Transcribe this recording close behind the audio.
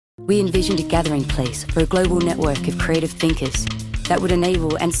we envisioned a gathering place for a global network of creative thinkers that would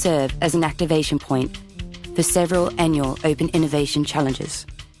enable and serve as an activation point for several annual Open Innovation Challenges.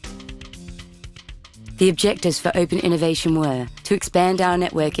 The objectives for Open Innovation were to expand our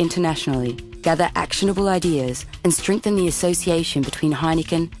network internationally, gather actionable ideas, and strengthen the association between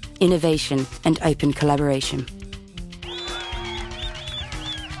Heineken, innovation, and open collaboration.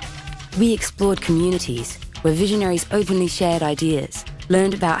 We explored communities where visionaries openly shared ideas,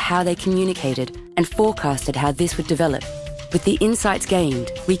 learned about how they communicated, and forecasted how this would develop. With the insights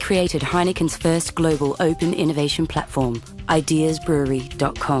gained, we created Heineken's first global open innovation platform,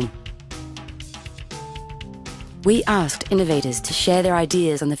 ideasbrewery.com. We asked innovators to share their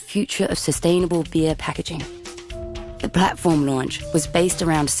ideas on the future of sustainable beer packaging. The platform launch was based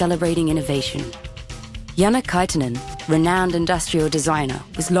around celebrating innovation. Janne Kaitanen, renowned industrial designer,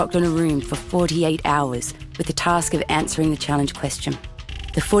 was locked in a room for 48 hours with the task of answering the challenge question.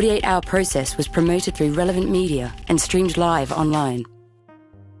 The 48-hour process was promoted through relevant media and streamed live online.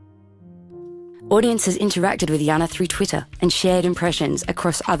 Audiences interacted with Janne through Twitter and shared impressions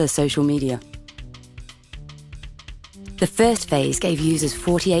across other social media. The first phase gave users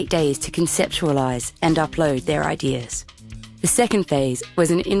 48 days to conceptualize and upload their ideas. The second phase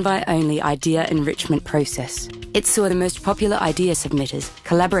was an invite-only idea enrichment process. It saw the most popular idea submitters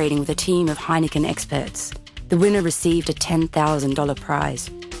collaborating with a team of Heineken experts. The winner received a $10,000 prize.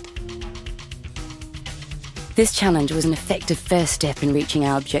 This challenge was an effective first step in reaching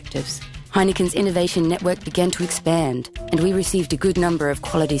our objectives. Heineken's innovation network began to expand, and we received a good number of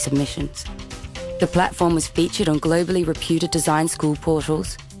quality submissions. The platform was featured on globally reputed design school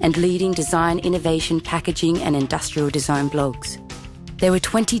portals and leading design, innovation, packaging, and industrial design blogs. There were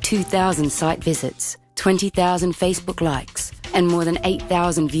 22,000 site visits, 20,000 Facebook likes, and more than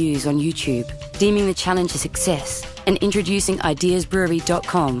 8,000 views on YouTube, deeming the challenge a success and introducing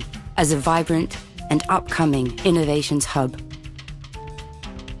ideasbrewery.com as a vibrant and upcoming innovations hub.